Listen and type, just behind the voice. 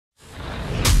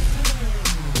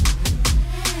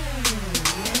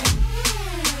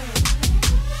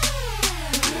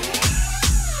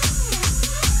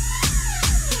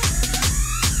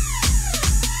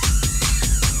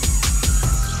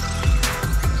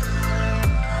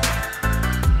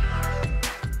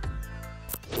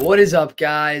What is up,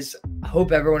 guys? I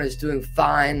hope everyone is doing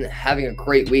fine, having a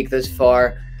great week thus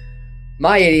far.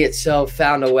 My idiot self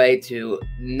found a way to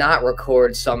not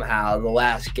record somehow the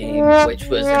last game, which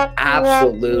was an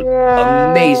absolute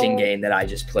amazing game that I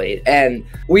just played. And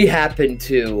we happened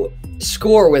to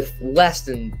score with less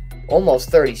than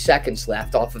almost 30 seconds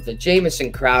left off of the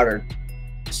Jamison Crowder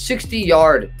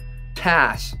 60-yard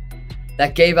pass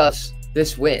that gave us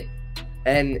this win.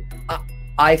 And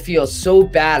I feel so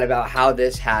bad about how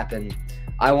this happened.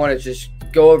 I want to just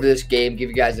go over this game, give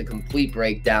you guys a complete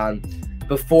breakdown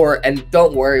before, and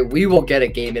don't worry, we will get a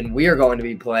game in. We are going to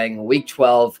be playing Week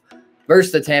 12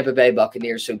 versus the Tampa Bay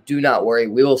Buccaneers, so do not worry.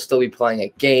 We will still be playing a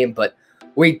game, but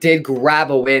we did grab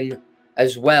a win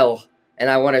as well, and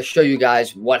I want to show you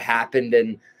guys what happened,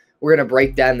 and we're going to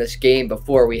break down this game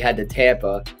before we head to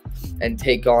Tampa and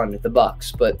take on the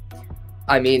Bucs. But,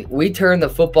 I mean, we turned the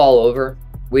football over.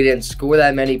 We didn't score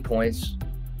that many points.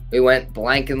 We went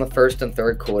blank in the first and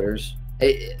third quarters.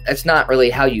 That's not really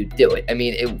how you do it. I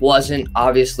mean, it wasn't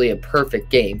obviously a perfect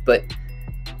game, but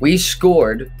we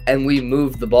scored and we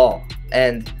moved the ball.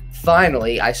 And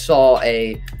finally, I saw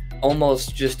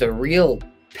almost just a real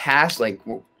pass. Like,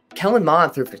 Kellen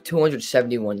Mond threw for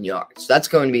 271 yards. That's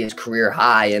going to be his career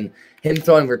high, and him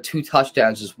throwing for 2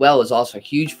 touchdowns as well is also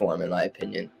huge for him, in my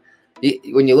opinion.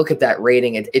 When you look at that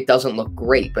rating, it doesn't look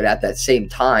great, but at that same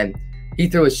time, he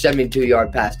threw a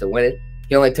 72-yard pass to win it.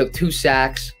 He only took 2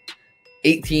 sacks,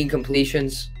 18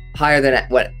 completions, higher than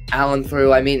what Allen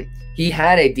threw. I mean, he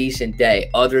had a decent day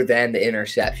other than the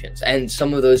interceptions, and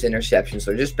some of those interceptions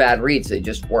are just bad reads. They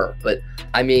just were. But,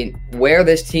 I mean, where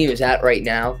this team is at right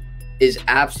now is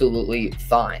absolutely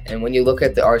fine. And when you look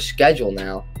at our schedule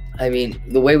now, I mean,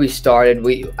 the way we started,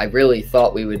 I really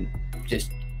thought we would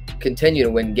just continue to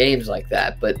win games like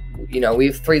that, but you know, we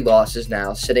have 3 losses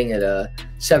now, sitting at a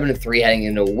 7-3 heading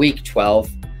into Week 12.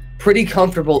 Pretty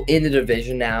comfortable in the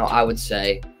division now, I would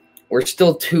say. We're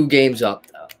still 2 games up,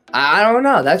 though. I don't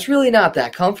know. That's really not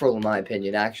that comfortable, in my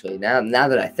opinion, actually, now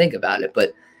that I think about it.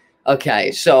 But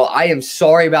okay, so I am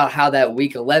sorry about how that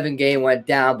Week 11 game went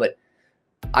down, but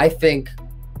I think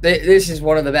this is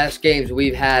one of the best games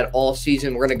we've had all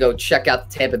season. We're gonna go check out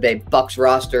the Tampa Bay Bucs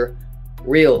roster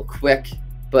real quick.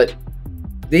 But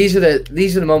these are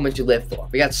the moments you live for.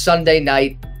 We got Sunday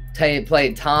night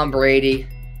playing Tom Brady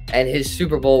and his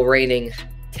Super Bowl reigning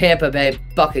Tampa Bay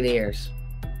Buccaneers.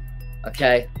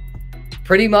 Okay?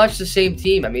 Pretty much the same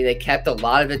team. I mean, they kept a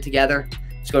lot of it together.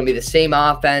 It's going to be the same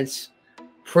offense.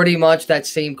 Pretty much that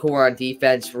same core on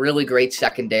defense. Really great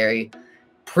secondary.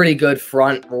 Pretty good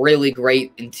front. Really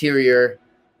great interior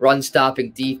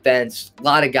run-stopping defense. A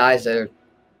lot of guys that are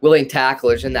willing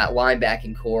tacklers in that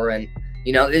linebacking core. And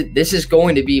you know, this is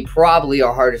going to be probably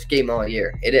our hardest game all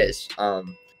year. It is.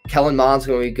 Kellen Mond's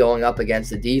going to be going up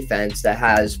against a defense that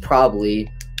has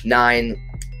probably 9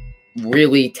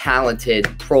 really talented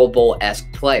Pro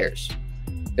Bowl-esque players.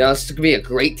 You know, it's going to be a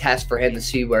great test for him to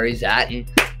see where he's at. And,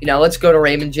 you know, let's go to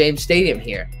Raymond James Stadium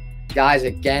here. Guys,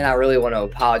 again, I really want to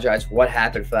apologize for what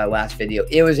happened for that last video.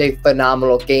 It was a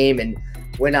phenomenal game, and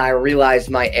when I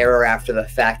realized my error after the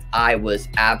fact, I was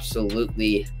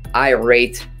absolutely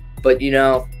irate. But, you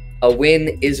know, a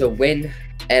win is a win,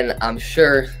 and I'm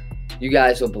sure you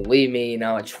guys will believe me. You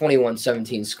know, a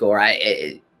 21-17 score.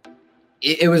 It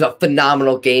was a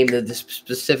phenomenal game. The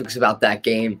specifics about that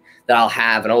game that I'll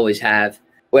have and always have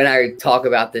when I talk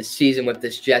about this season with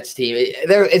this Jets team,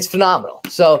 it's phenomenal.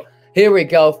 So here we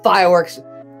go. Fireworks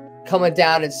coming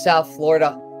down in South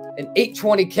Florida. An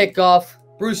 8:20 kickoff.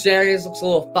 Bruce Arians looks a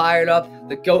little fired up.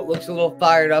 The GOAT looks a little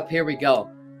fired up. Here we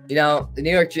go. You know, the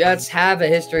New York Jets have a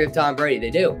history of Tom Brady. They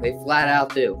do. They flat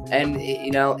out do. And,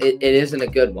 you know, it isn't a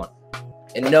good one.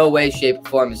 In no way, shape, or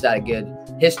form is that a good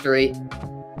history.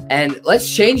 And let's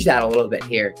change that a little bit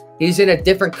here. He's in a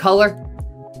different color.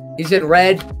 He's in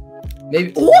red.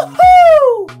 Maybe. Woohoo!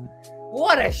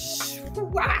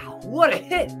 Wow. What a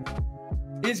hit.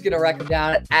 He's going to wreck him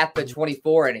down at the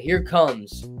 24. And here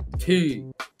comes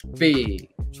TB12.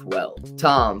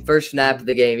 Tom, first snap of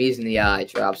the game, he's in the eye,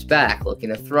 drops back, looking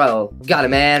to throw. Got a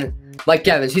man. Mike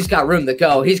Evans, he's got room to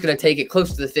go. He's going to take it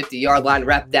close to the 50-yard line,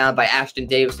 wrapped down by Ashton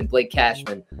Davis and Blake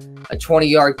Cashman. A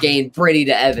 20-yard gain, Brady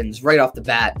to Evans, right off the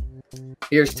bat.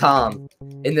 Here's Tom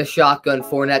in the shotgun,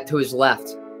 Fournette to his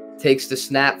left. Takes the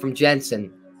snap from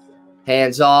Jensen.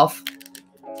 Hands off.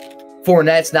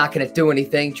 Fournette's not going to do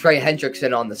anything. Trey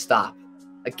Hendrickson on the stop.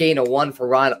 A gain of 1 for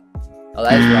Ronald. Oh,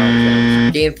 that is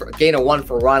Ronald Jones. Gain of 1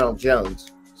 for Ronald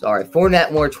Jones. Sorry.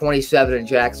 Fournette more 27 in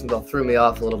Jacksonville. Threw me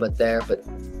off a little bit there, but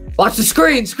watch the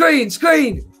screen. He's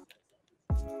going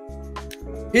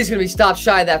to be stopped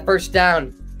shy of that first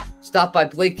down. Stopped by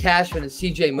Blake Cashman and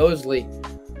C.J. Mosley.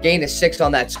 Gain of 6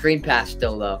 on that screen pass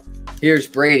still, though. Here's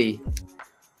Brady.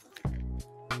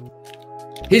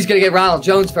 He's going to get Ronald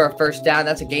Jones for a first down.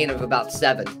 That's a gain of about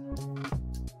 7.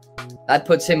 That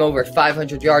puts him over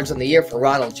 500 yards on the year for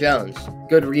Ronald Jones.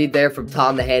 Good read there from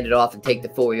Tom to hand it off and take the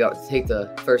 4 yards, take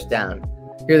the first down.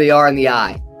 Here they are in the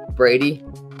eye. Brady,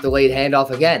 delayed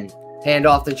handoff again.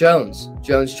 Handoff to Jones.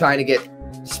 Jones trying to get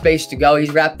space to go.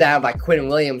 He's wrapped down by Quinn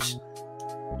Williams.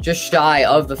 Just shy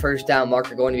of the first down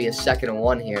marker, going to be a 2nd and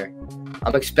 1 here.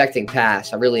 I'm expecting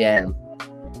pass. I really am.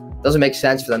 Doesn't make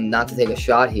sense for them not to take a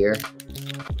shot here.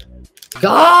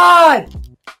 God!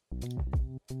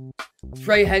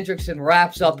 Trey Hendrickson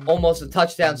wraps up almost a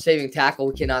touchdown saving tackle.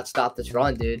 We cannot stop this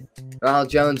run, dude. Ronald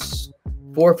Jones,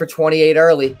 4 for 28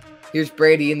 early. Here's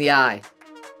Brady in the eye.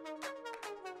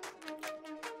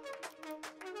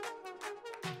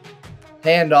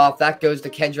 Handoff. That goes to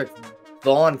Kendrick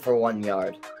Vaughn for 1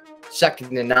 yard.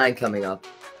 2nd and 9 coming up.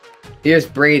 Here's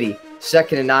Brady.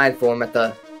 2nd and 9 for him at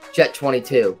the Jet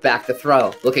 22. Back to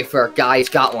throw. Looking for a guy. He's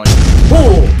got one.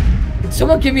 Oh! Did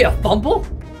someone give me a fumble?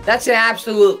 That's an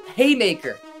absolute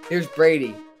haymaker. Here's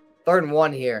Brady. 3rd and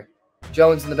 1 here.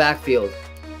 Jones in the backfield.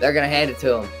 They're going to hand it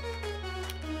to him.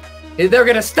 They're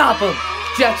going to stop him.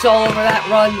 Jets all over that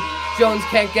run. Jones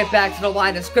can't get back to the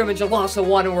line of scrimmage. A loss of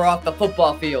 1 and we're off the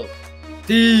football field.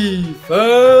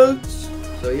 Defense.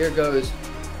 So here goes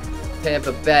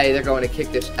Tampa Bay. They're going to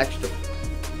kick this extra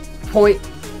point.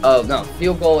 Oh, no.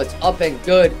 Field goal. It's up and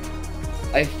good.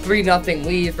 A 3-0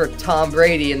 lead for Tom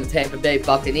Brady and the Tampa Bay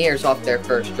Buccaneers off their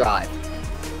first drive.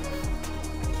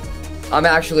 I'm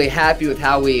actually happy with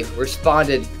how we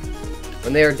responded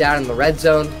when they were down in the red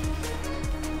zone.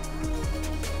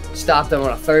 Stopped them on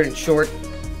a 3rd and short.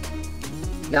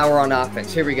 Now we're on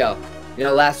offense. Here we go. You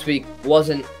know, last week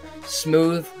wasn't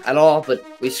smooth at all, but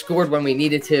we scored when we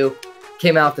needed to.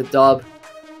 Came out the dub.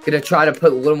 Gonna try to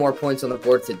put a little more points on the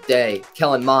board today.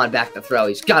 Kellen Mond back to throw.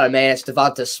 He's got a man. It's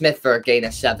Devonta Smith for a gain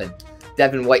of 7.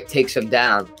 Devin White takes him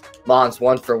down. Mond's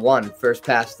 1 for 1. First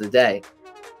pass of the day.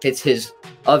 Hits his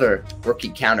other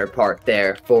rookie counterpart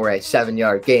there for a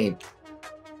 7-yard gain.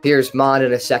 Here's Mond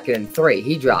in a 2nd and 3.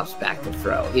 He drops back to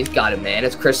throw. He's got a man.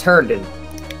 It's Chris Herndon.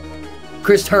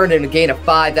 Chris Herndon, a gain of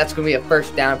 5. That's going to be a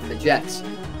first down for the Jets.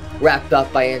 Wrapped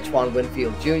up by Antoine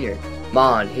Winfield Jr.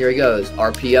 Mond, here he goes.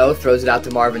 RPO, throws it out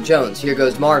to Marvin Jones. Here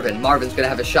goes Marvin. Marvin's going to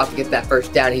have a shot to get that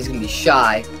first down. He's going to be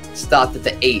shy. Stopped at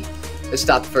the 8.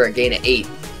 Stopped for a gain of 8.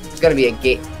 It's going to be a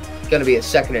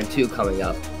 2nd and 2 coming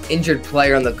up. Injured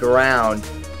player on the ground.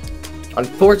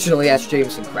 Unfortunately, that's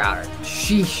Jameson Crowder.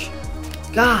 Sheesh.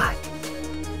 God.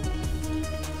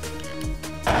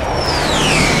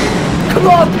 Come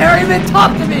on, Perryman,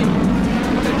 talk to me.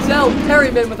 Denzel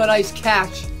Perryman with a nice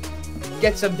catch.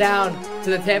 Gets him down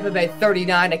to the Tampa Bay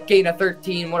 39, a gain of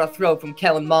 13. What a throw from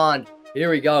Kellen Mond.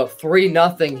 Here we go.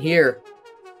 3-0 here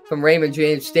from Raymond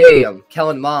James Stadium.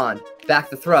 Kellen Mond back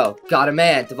to throw. Got a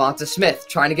man. Devonta Smith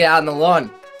trying to get out in the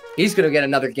run. He's going to get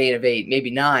another gain of 8,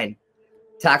 maybe 9.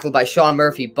 Tackled by Sean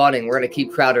Murphy Bunting. We're going to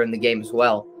keep Crowder in the game as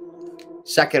well.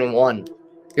 2nd and 1.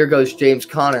 Here goes James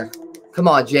Conner. Come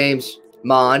on, James.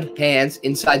 Mond, hands,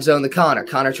 inside zone to Connor.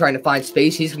 Connor trying to find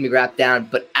space. He's going to be wrapped down.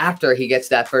 But after he gets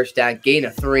that first down, gain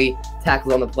of 3.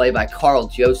 Tackled on the play by Carl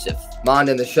Joseph. Mond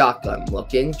in the shotgun.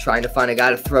 Looking, trying to find a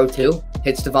guy to throw to.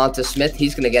 Hits Devonta Smith.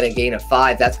 He's going to get a gain of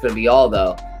 5. That's going to be all,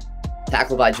 though.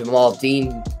 Tackled by Jamal Dean.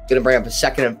 Going to bring up a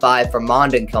 2nd and 5 for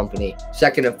Mond and company.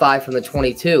 2nd and 5 from the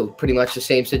 22. Pretty much the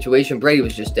same situation Brady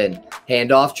was just in.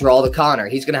 Handoff, draw to Connor.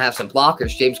 He's going to have some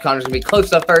blockers. James Conner's going to be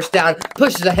close to the first down.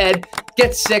 Pushes ahead.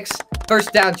 Gets 6.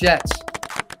 First down, Jets.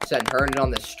 Setting Herndon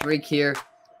on the streak here.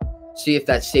 See if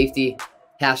that safety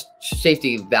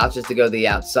vouches to go to the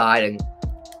outside. And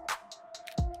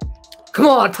come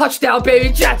on, touchdown, baby,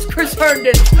 Jets. Chris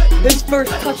Herndon, his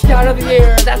first touchdown of the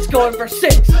year. That's going for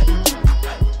 6.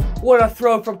 What a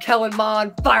throw from Kellen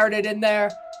Mond. Fired it in there.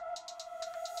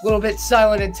 A little bit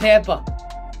silent in Tampa.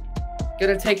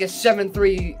 Gonna take a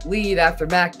 7-3 lead after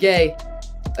Matt Gay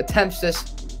attempts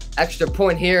this extra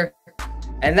point here.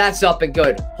 And that's up and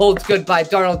good. Holds good by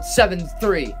Darnold.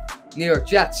 7-3. New York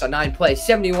Jets, a 9-play,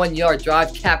 71-yard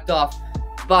drive capped off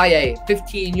by a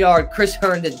 15-yard Chris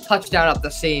Herndon touchdown up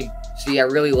the seam. See, I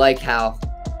really like how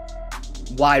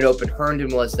wide open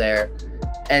Herndon was there.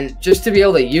 And just to be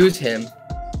able to use him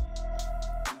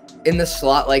in the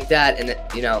slot like that and,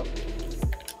 you know,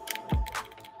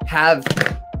 have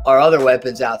our other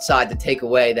weapons outside to take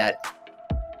away that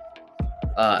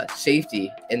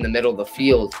safety in the middle of the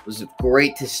field was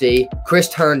great to see.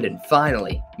 Chris Herndon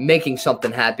finally making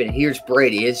something happen. Here's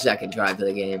Brady, his 2nd drive of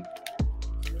the game.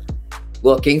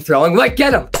 Looking, throwing,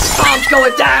 get him! Bomb's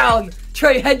going down!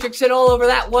 Trey Hendrickson all over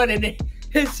that one, and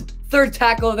his Third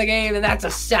tackle of the game, and that's a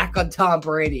sack on Tom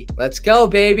Brady. Let's go,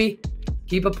 baby.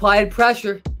 Keep applying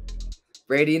pressure.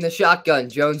 Brady in the shotgun.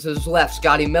 Jones to his left.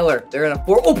 Scotty Miller. They're in a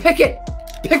 4. Oh, pick it!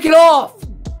 Pick it off!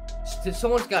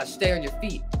 Someone's got to stay on your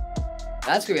feet.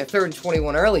 That's going to be a 3rd and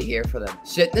 21 early here for them.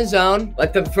 Sit in the zone.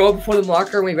 Let them throw before the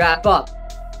marker, and we wrap up.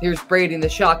 Here's Brady in the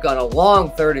shotgun. A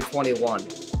long 3rd and 21.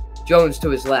 Jones to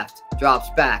his left. Drops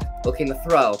back. Looking to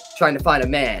throw. Trying to find a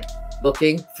man.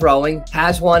 Looking. Throwing.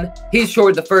 Has one. He's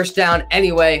short the first down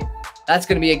anyway. That's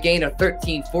going to be a gain of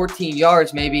 13, 14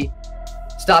 yards maybe.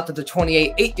 Stopped at the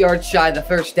 28. 8 yards shy of the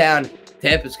first down.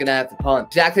 Tampa's going to have to punt.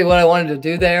 Exactly what I wanted to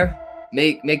do there.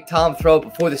 Make Tom throw it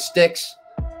before the sticks.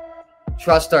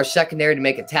 Trust our secondary to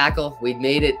make a tackle. We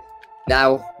made it.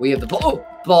 Now we have the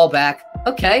ball back.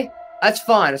 Okay, that's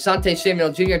fine. Asante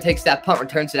Samuel Jr. takes that punt,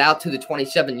 returns it out to the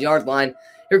 27-yard line.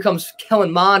 Here comes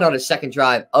Kellen Mond on his second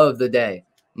drive of the day.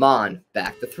 Mond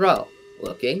back to throw.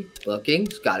 Looking.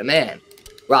 He's got a man.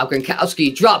 Rob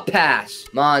Gronkowski, drop pass.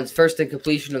 Mond's first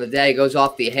incompletion of the day goes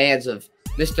off the hands of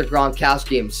Mr.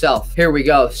 Gronkowski himself. Here we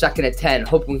go, 2nd and 10.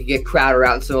 Hoping we can get Crowder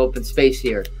out in some open space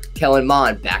here. Kellen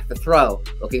Mond back to throw.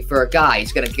 Looking for a guy.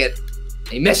 He's going to get...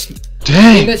 He missed.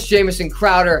 Dang. He missed Jamison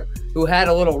Crowder, who had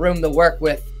a little room to work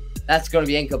with. That's going to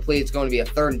be incomplete. It's going to be a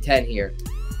 3rd and 10 here.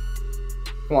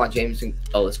 Come on, Jamison.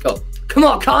 Oh, let's go. Come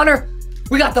on, Connor.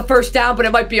 We got the first down, but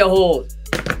it might be a hold.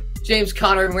 James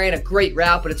Conner ran a great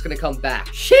route, but it's going to come back.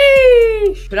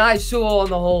 Sheesh! Penei Sewell on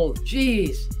the hold.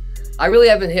 Jeez. I really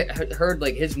haven't heard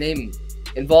like his name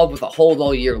involved with a hold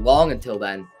all year long until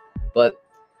then. But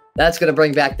that's going to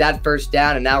bring back that first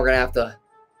down, and now we're going to have to...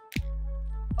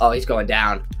 Oh, he's going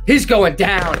down. He's going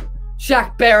down!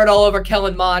 Shaq Barrett all over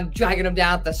Kellen Mond, dragging him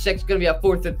down at the 6. Going to be a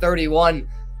 4th and 31.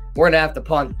 We're going to have to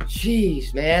punt.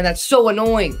 Jeez, man, that's so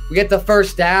annoying. We get the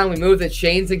first down. We move the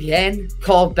chains again.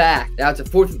 Called back. Now it's a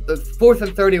 4th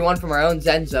and 31 from our own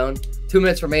end zone. 2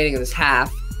 minutes remaining in this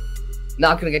half.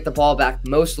 Not going to get the ball back,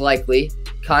 most likely.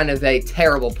 Kind of a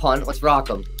terrible punt. Let's rock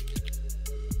them.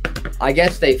 I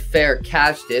guess they fair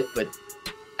catched it, but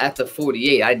at the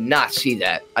 48, I did not see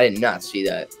that.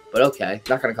 But okay,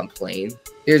 not going to complain.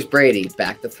 Here's Brady,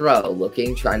 back to throw,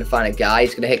 looking, trying to find a guy.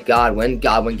 He's going to hit Godwin.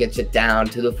 Godwin gets it down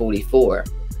to the 44.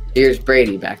 Here's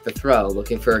Brady, back to throw,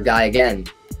 looking for a guy again.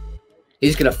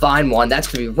 He's going to find one. That's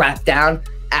going to be wrapped down.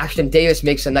 Ashton Davis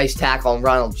makes a nice tackle on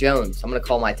Ronald Jones. I'm going to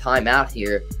call my timeout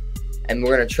here, and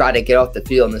we're going to try to get off the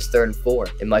field in this 3rd and 4.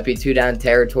 It might be 2-down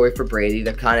territory for Brady.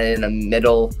 They're kind of in the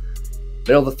middle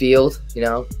of the field, you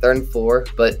know, 3rd and 4.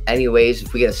 But anyways,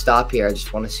 if we get a stop here, I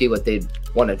just want to see what they'd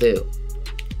want to do.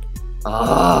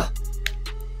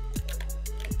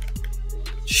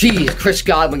 Jeez, Chris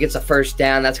Godwin gets a first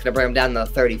down. That's going to bring him down to the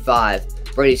 35.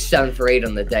 Brady's 7 for 8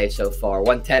 on the day so far.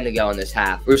 1:10 to go in this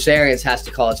half. Bruce Arians has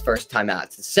to call his first timeout.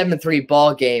 It's a 7-3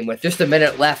 ball game with just a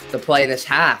minute left to play in this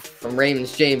half from Raymond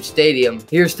James Stadium.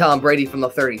 Here's Tom Brady from the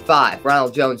 35.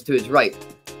 Ronald Jones to his right.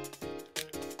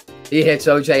 He hits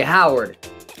O.J. Howard.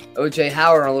 O.J.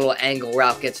 Howard on a little angle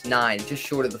route gets 9, just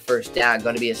short of the first down.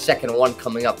 Going to be a 2nd and 1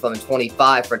 coming up from the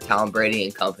 25 for Tom Brady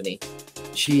and company.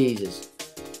 Jesus.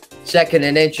 2nd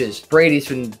and inches. Brady's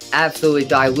been absolutely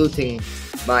diluting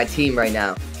my team right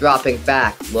now. Dropping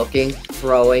back, looking,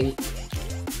 throwing.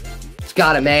 It's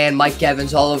got a man. Mike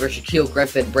Evans all over Shaquille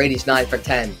Griffin. Brady's 9 for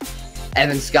 10.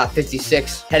 Evans got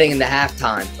 56 heading into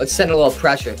halftime. Let's send a little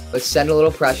pressure.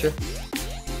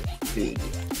 Dude.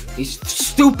 These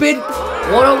stupid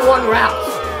one-on-one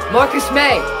routes. Marcus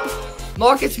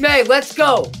May, let's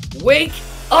go. Wake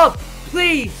up,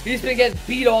 please. He's been getting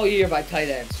beat all year by tight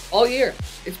ends. All year.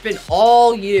 It's been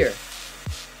all year.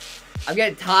 I'm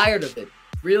getting tired of it.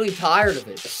 Really tired of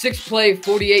it. A 6-play,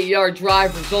 48-yard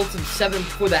drive results in 7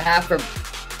 before the half for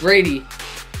Brady.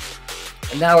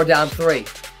 And now we're down 3.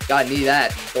 Gotta need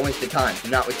that. Don't waste the time. Do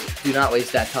not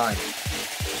waste that time.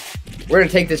 We're going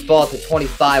to take this ball to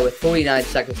 25 with 49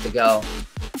 seconds to go.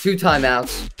 2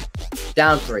 timeouts.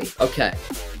 Down 3. Okay.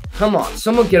 Come on.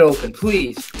 Someone get open,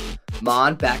 please.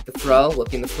 Mon, back to throw.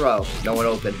 Looking to throw. No one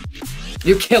open.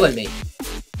 You're killing me.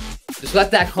 Just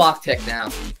let that clock tick now.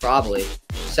 Probably.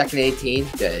 2nd and 18.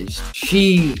 Good.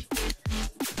 Gee.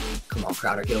 Come on,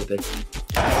 Crowder. Get open.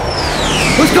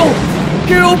 Let's go.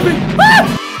 Get open.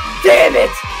 Ah! Damn it.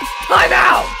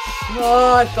 Timeout.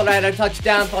 Oh, I thought I had a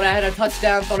touchdown.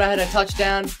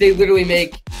 They literally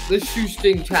make the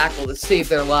shoestring tackle to save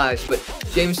their lives, but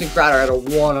Jamison Crowder had a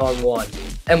one-on-one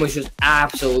and was just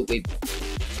absolutely...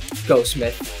 Go,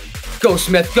 Smith. Go,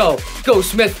 Smith, go. Go,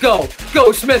 Smith, go.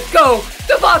 Go, Smith, go.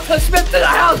 Devonta Smith to the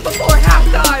house before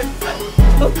halftime.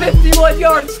 A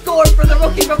 51-yard score for the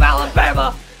rookie from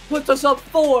Alabama. Puts us up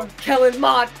 4. Kellen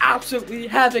Mond absolutely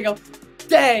having a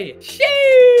day.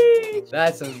 Sheesh.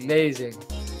 That's amazing.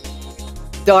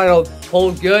 Darnold,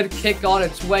 hold good, kick on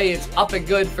its way. It's up and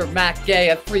good for Matt Gay.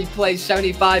 A 3-play,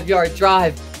 75-yard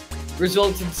drive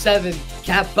results in 7,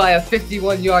 capped by a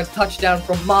 51-yard touchdown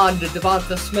from Mon to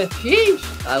Devonta Smith.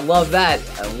 Sheesh. I love that.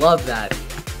 I love that.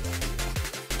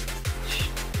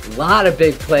 A lot of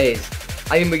big plays.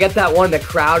 I mean, we get that one to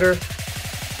Crowder.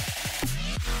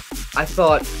 I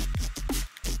thought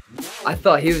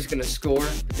he was going to score.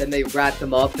 Then they wrapped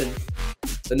him up, and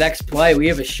the next play, we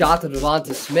have a shot to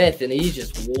Devonta Smith, and he's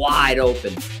just wide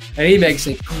open. And he makes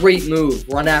a great move,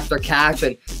 run after catch,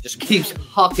 and just keeps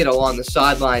hucking along the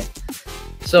sideline.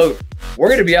 So we're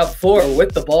going to be up 4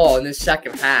 with the ball in this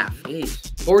second half.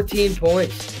 Jeez, 14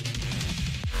 points.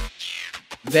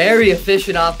 Very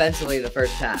efficient offensively in the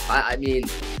first half. I mean,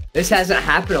 this hasn't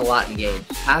happened a lot in games,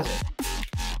 has it?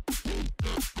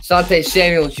 Asante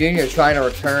Samuel Jr. trying to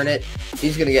return it.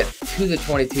 He's going to get to the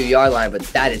 22-yard line, but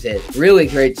that is it. Really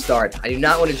great start. I do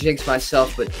not want to jinx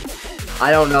myself, but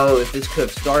I don't know if this could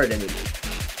have started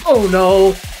anything. Oh,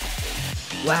 no.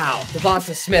 Wow.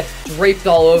 Devonta Smith draped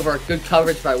all over. Good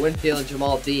coverage by Winfield and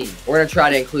Jamal Dean. We're going to try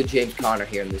to include James Conner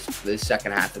here in this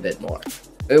second half a bit more.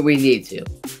 We need to.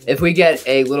 If we get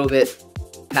a little bit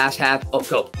past half. Oh,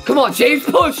 go. Come on, James,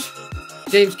 push.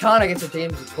 James Conner gets a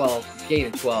gain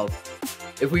of 12.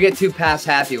 If we get too past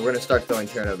happy, we're going to start throwing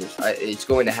turnovers. It's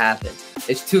going to happen.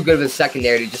 It's too good of a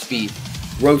secondary to just be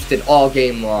roasted all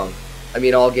game long. I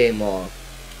mean, all game long.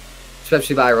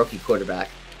 Especially by a rookie quarterback.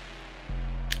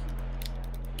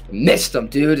 Missed him,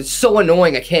 dude. It's so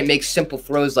annoying. I can't make simple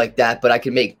throws like that, but I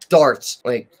can make darts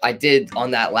like I did on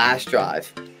that last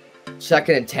drive.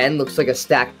 2nd and 10 looks like a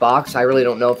stacked box. I really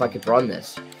don't know if I could run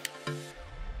this.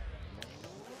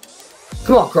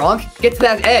 Come on, Gronk. Get to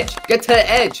that edge. Get to the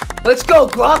edge. Let's go,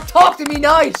 Gronk. Talk to me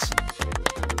nice.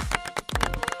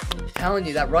 I'm telling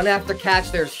you, that run after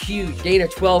catch there is huge. Gain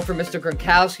of 12 for Mr.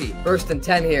 Gronkowski. 1st and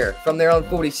 10 here from their own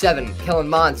 47. Kellen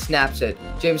Mond snaps it.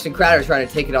 Jamison Crowder trying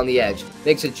to take it on the edge.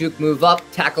 Makes a juke move up.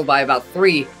 Tackled by about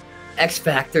 3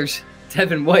 X-Factors.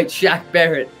 Devin White, Shaq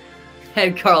Barrett,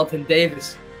 and Carlton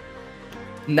Davis.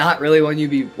 Not really what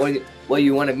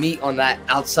you want to meet on that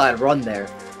outside run there.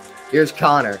 Here's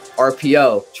Connor,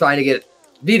 RPO, trying to get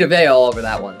Vita Vea all over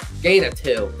that one. Gain of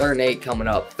 2. 3rd and 8 coming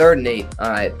up. 3rd and 8. All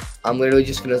right, I'm literally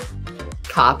just going to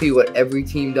copy what every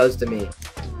team does to me.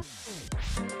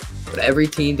 What every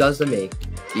team does to me.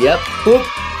 Yep. Boop.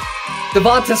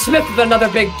 Devonta Smith with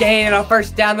another big gain, and a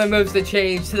 1st down that moves the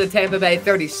change to the Tampa Bay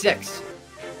 36.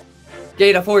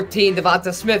 Gain of 14.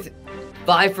 Devonta Smith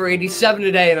 5 for 87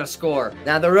 today in a score.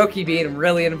 Now the rookie being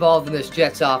really involved in this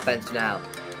Jets offense now.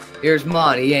 Here's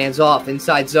Mon. He hands off.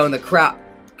 Inside zone. The crowd.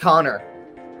 Connor.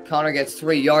 Connor gets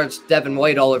 3 yards. Devin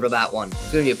White all over that one.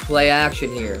 It's going to be a play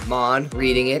action here. Mon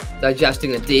reading it.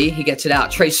 Digesting the D. He gets it out.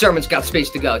 Trey Sermon's got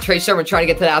space to go. Trey Sermon trying to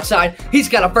get to the outside. He's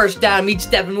got a 1st down. Meets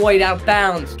Devin White out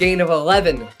bounds. Gain of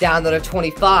 11. Down to the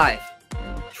 25.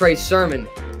 Trey Sermon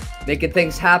making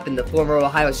things happen. The former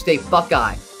Ohio State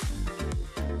Buckeye.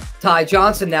 Ty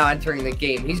Johnson now entering the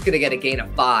game. He's going to get a gain of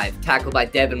 5. Tackled by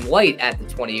Devin White at the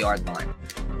 20-yard line.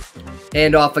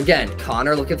 Hand off again.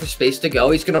 Connor looking for space to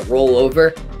go. He's going to roll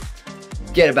over.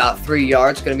 Get about 3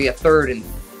 yards. Going to be a 3rd and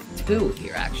 2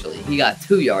 here, actually. He got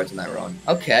 2 yards in that run.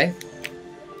 Okay.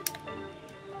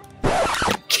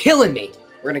 Killing me.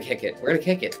 We're going to kick it. We're going to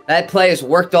kick it. That play has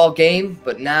worked all game,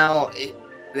 but now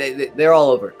they're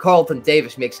all over. Carlton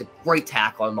Davis makes a great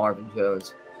tackle on Marvin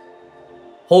Jones.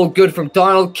 Hold good from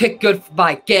Darnold. Kick good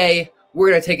by Gay. We're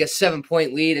going to take a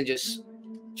 7-point lead and just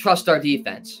trust our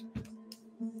defense.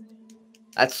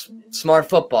 That's smart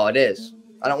football. It is.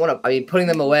 I don't want to. I mean, putting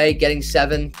them away, getting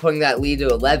 7, putting that lead to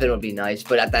 11 would be nice.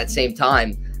 But at that same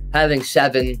time, having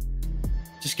 7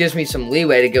 just gives me some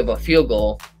leeway to give a field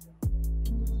goal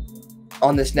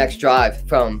on this next drive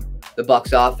from the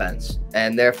Bucs offense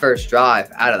and their first drive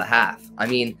out of the half. I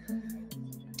mean,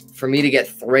 for me to get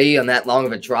 3 on that long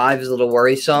of a drive is a little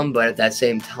worrisome. But at that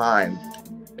same time,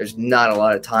 there's not a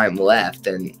lot of time left,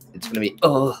 and it's going to be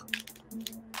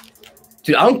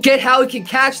Dude, I don't get how he can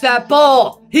catch that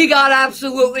ball. He got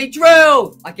absolutely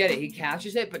drilled. I get it. He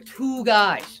catches it, but 2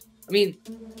 guys. I mean,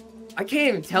 I can't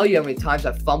even tell you how many times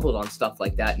I've fumbled on stuff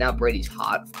like that. Now Brady's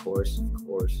hot, of course. Of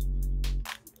course.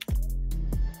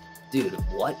 Dude,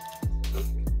 what?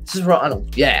 This is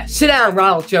Ronald. Yeah, sit down,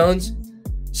 Ronald Jones.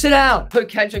 Sit down. Put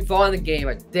Kendrick Vaughn in the game.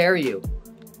 I dare you.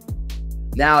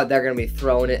 Now they're going to be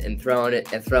throwing it and throwing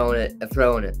it and throwing it and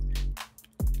throwing it.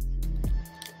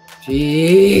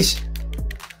 Jeez.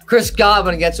 Chris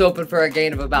Godwin gets open for a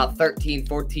gain of about 13,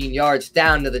 14 yards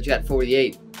down to the Jet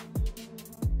 48.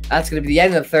 That's going to be the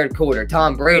end of the 3rd quarter.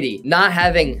 Tom Brady not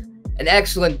having an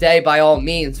excellent day by all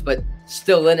means, but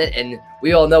still in it, and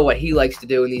we all know what he likes to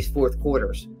do in these fourth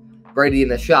quarters. Brady in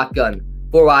the shotgun.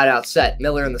 4 wide out set.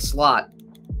 Miller in the slot.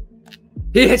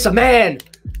 He hits a man.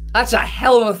 That's a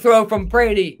hell of a throw from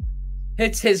Brady.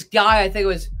 Hits his guy. I think it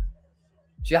was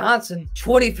Johnson.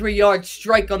 23-yard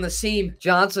strike on the seam.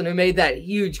 Johnson, who made that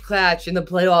huge catch in the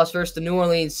playoffs versus the New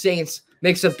Orleans Saints,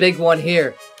 makes a big one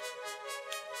here.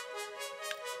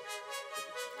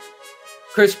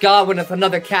 Chris Godwin with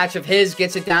another catch of his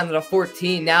gets it down to the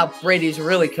 14. Now Brady's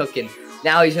really cooking.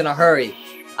 Now he's in a hurry.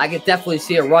 I could definitely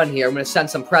see a run here. I'm going to send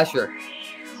some pressure.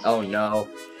 Oh, no.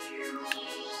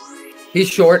 He's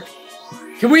short.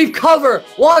 Can we cover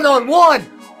one-on-one?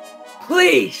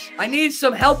 Please. I need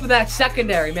some help in that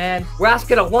secondary, man. We're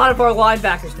asking a lot of our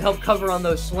linebackers to help cover on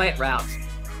those slant routes.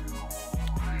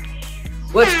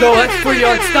 Let's go. That's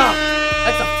 3-yard stop.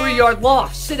 That's a 3-yard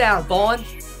loss. Sit down, Vaughn.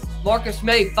 Marcus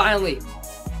May finally.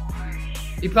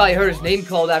 You probably heard his name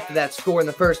called after that score in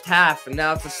the first half, and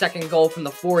now it's the second goal from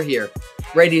the 4 here.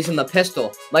 Brady's in the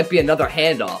pistol. Might be another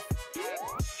handoff.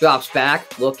 Drops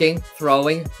back, looking,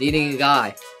 throwing, needing a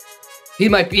guy. He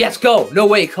might be. Yes, go. No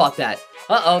way he caught that.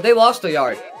 Uh-oh, they lost a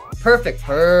yard. Perfect.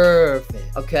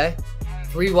 Perfect. Okay.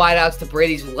 3 wideouts to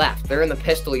Brady's left. They're in the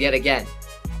pistol yet again.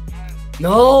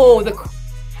 No,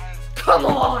 come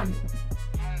on.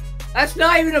 That's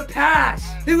not even a pass.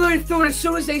 They literally threw it as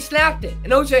soon as they snapped it.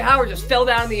 And O.J. Howard just fell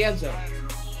down in the end zone.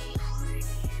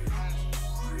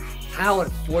 How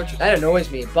unfortunate. That annoys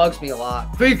me. It bugs me a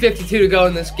lot. 3:52 to go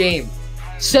in this game.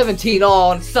 17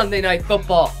 all on Sunday Night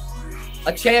Football.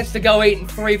 A chance to go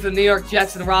 8-3 for the New York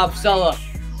Jets and Rob Saleh.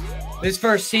 His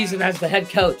first season as the head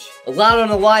coach. A lot on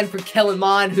the line for Kellen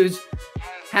Mond, who's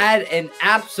had an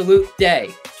absolute day.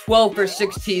 12 for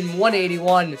 16,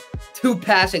 181, 2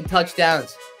 passing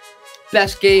touchdowns.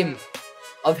 Best game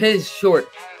of his short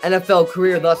NFL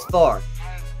career thus far.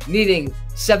 Needing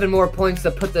 7 more points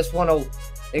to put this one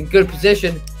in good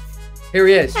position. Here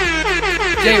he is.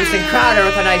 Jameson Crowder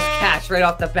with a nice catch right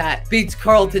off the bat. Beats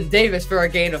Carlton Davis for a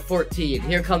gain of 14.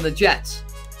 Here come the Jets.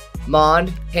 Mond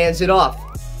hands it off.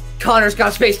 Connor's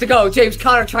got space to go. James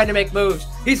Conner trying to make moves.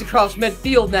 He's across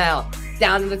midfield now.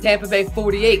 Down to the Tampa Bay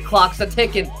 48. Clock's a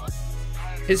ticking.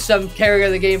 His 7th carry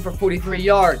of the game for 43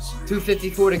 yards.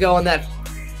 2:54 to go on that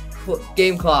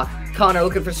game clock. Connor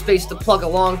looking for space to plug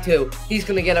along to. He's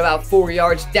going to get about 4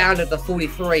 yards down to the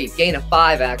 43. Gain of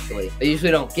 5, actually. They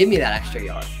usually don't give me that extra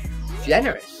yard.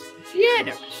 Generous.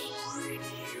 Generous.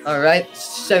 All right,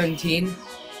 17.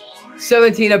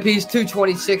 17 apiece,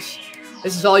 226.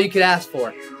 This is all you could ask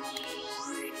for.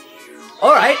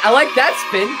 All right, I like that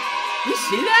spin. You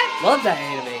see that? Love that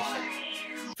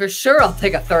animation. For sure, I'll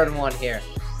take a 3rd and 1 here.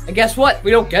 And guess what?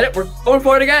 We don't get it. We're going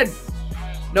for it again.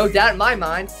 No doubt in my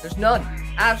mind. There's none.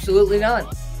 Absolutely none.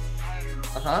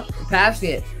 I'm passing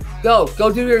it. Go.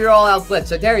 Go do your all-out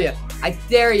blitz. I dare you. I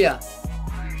dare you.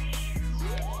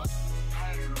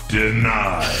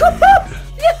 Denied.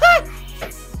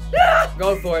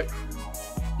 Go for it.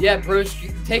 Yeah, Bruce.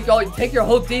 Take your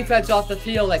whole defense off the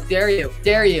field. I dare you.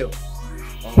 Dare you.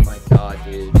 Oh my God,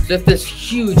 dude. Lift this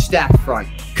huge stack front.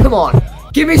 Come on.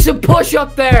 Give me some push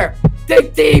up there.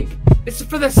 Dig deep. This is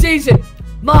for the season.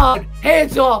 Mond,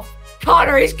 hands off.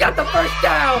 Connor, he's got the first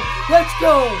down. Let's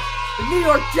go. The New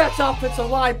York Jets offensive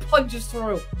line plunges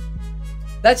through.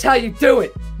 That's how you do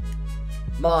it.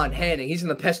 Mond, handing. He's in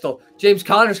the pistol. James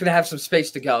Conner's going to have some space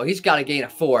to go. He's got a gain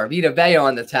of 4. Vita Vea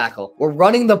on the tackle. We're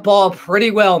running the ball pretty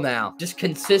well now. Just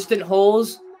consistent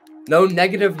holes. No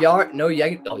negative yard. No,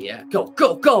 yeah. Oh, yeah. Go,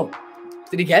 go, go.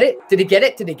 Did he get it? Did he get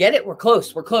it? Did he get it? We're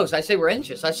close. We're close. I say we're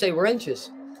inches. I say we're inches.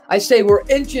 I say we're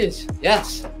inches.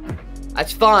 Yes.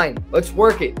 That's fine. Let's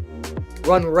work it.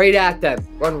 Run right at them.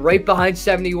 Run right behind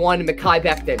 71 and Mekhi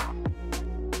Becton.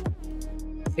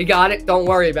 He got it. Don't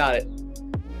worry about it.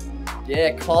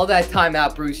 Yeah, call that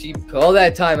timeout, Brucey. Call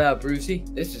that timeout, Brucey.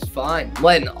 This is fine. I'm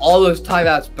letting all those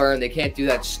timeouts burn. They can't do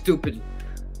that stupid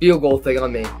field goal thing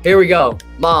on me. Here we go.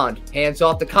 Mond, hands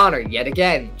off to Connor yet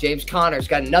again. James Conner's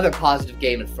got another positive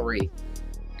game of 3.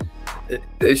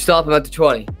 They stop him at the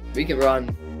 20. We can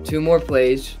run 2 more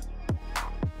plays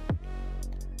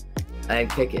and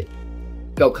kick it.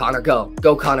 Go, Connor, go.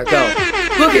 Go, Connor, go.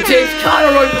 Look at James Conner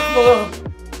running with a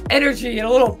little energy and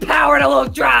a little power and a little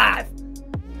drive.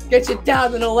 Gets it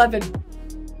down to an 11.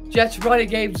 Jets running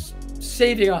game's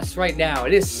saving us right now.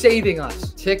 It is saving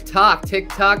us. Tick-tock,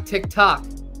 tick-tock, tick-tock.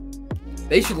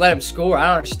 They should let him score. I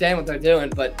don't understand what they're doing,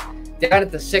 but down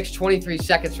at the 6, 23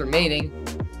 seconds remaining.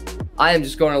 I am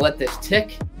just going to let this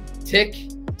tick, tick,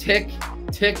 tick,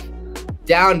 tick,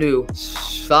 down to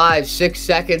 5, 6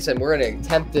 seconds, and we're going to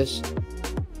attempt this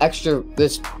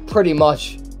pretty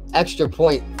much extra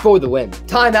point for the win.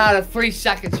 Timeout of 3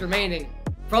 seconds remaining.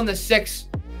 from the 6.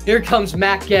 Here comes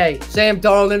Matt Gay. Sam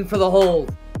Darnold for the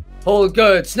hold. Hold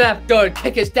good. Snap good.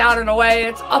 Kick is down and away.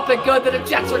 It's up and good. The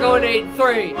Jets are going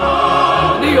 8-3.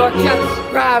 The New York Jets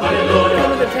grab it.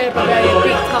 Come to Tampa Bay and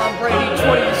beat Tom Brady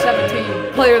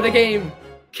 20-17. Player of the game,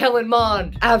 Kellen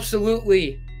Mond.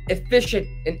 Absolutely efficient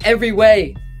in every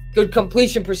way. Good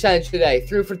completion percentage today.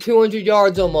 Threw for 200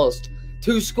 yards almost.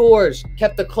 2 scores.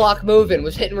 Kept the clock moving.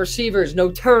 Was hitting receivers.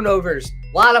 No turnovers.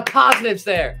 A lot of positives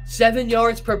there. 7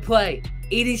 yards per play.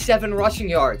 87 rushing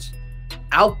yards.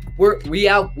 We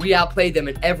outplayed them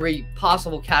in every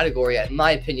possible category, in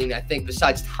my opinion, I think,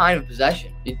 besides time of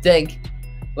possession. You'd think.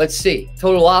 Let's see.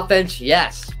 Total offense,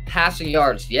 yes. Passing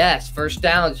yards, yes. First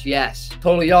downs, yes.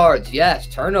 Total yards, yes.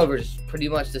 Turnovers, pretty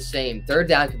much the same. Third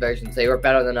down conversions, they were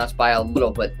better than us by a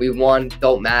little, but we won.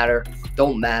 Don't matter.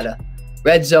 Don't matter.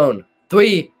 Red zone,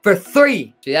 3 for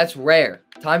 3. See, that's rare.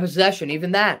 Time possession,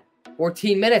 even that.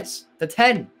 14 minutes to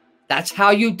 10. That's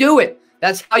how you do it.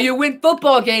 That's how you win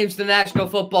football games in the National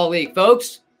Football League,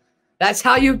 folks. That's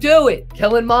how you do it.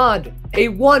 Kellen Mond, a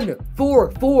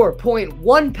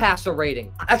 144.1 passer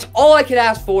rating. That's all I could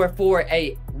ask for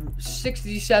a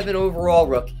 67 overall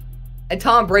rookie. And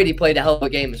Tom Brady played a hell of a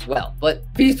game as well. But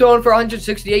if he's throwing for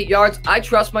 168 yards, I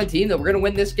trust my team that we're going to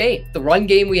win this game. The run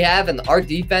game we have and our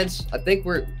defense, I think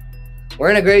we're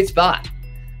in a great spot.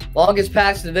 Longest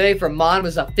pass today for Mond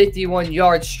was a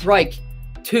 51-yard strike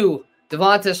to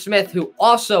Devonta Smith, who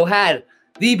also had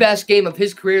the best game of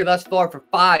his career thus far for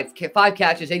 5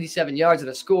 catches, 87 yards, and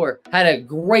a score. Had a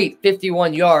great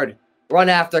 51-yard run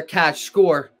after catch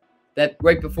score that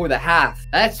right before the half.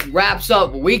 That wraps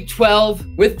up Week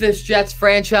 12 with this Jets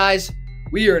franchise.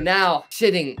 We are now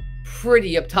sitting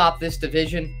pretty up top this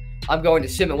division. I'm going to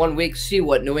sim it 1 week, see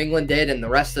what New England did in the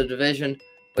rest of the division.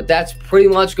 But that's pretty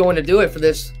much going to do it for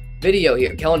this video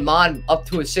here. Kellen Mond up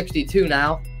to a 62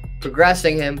 now.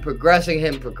 Progressing him.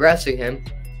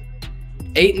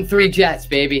 8-3 Jets,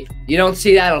 baby. You don't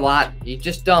see that a lot. You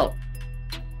just don't.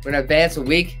 We're going to advance a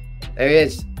week. There it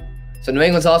is. So New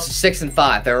England's also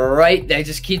 6-5. They're right. They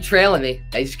just keep trailing me.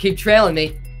 But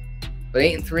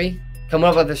 8-3, coming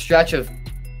up with a stretch of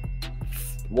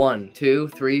 1, 2,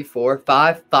 3, 4,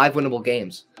 5 winnable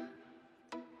games.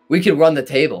 We could run the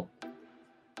table.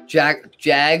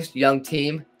 Jags, young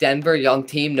team. Denver, young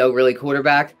team. No really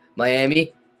quarterback.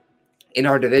 Miami, in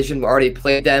our division, we already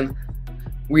played them.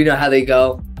 We know how they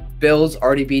go. Bills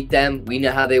already beat them. We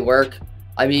know how they work.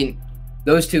 I mean,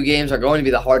 those 2 games are going to be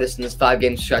the hardest in this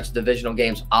 5-game stretch of divisional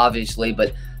games, obviously.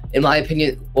 But in my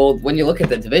opinion, well, when you look at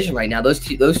the division right now, those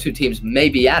two teams may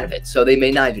be out of it. So they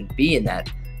may not even be in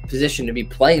that position to be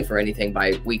playing for anything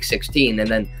by Week 16. And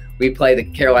then we play the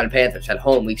Carolina Panthers at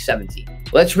home Week 17.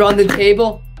 Let's run the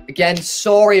table. Again,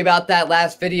 sorry about that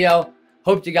last video.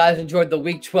 Hope you guys enjoyed the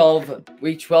Week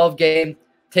 12 game,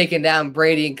 taking down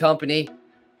Brady and company.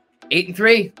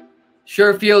 8-3.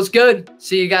 Sure feels good.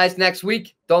 See you guys next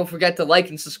week. Don't forget to like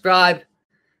and subscribe.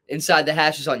 Inside the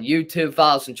Hashes on YouTube.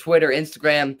 Follow us on Twitter,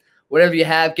 Instagram. Whatever you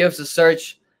have, give us a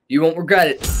search. You won't regret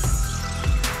it.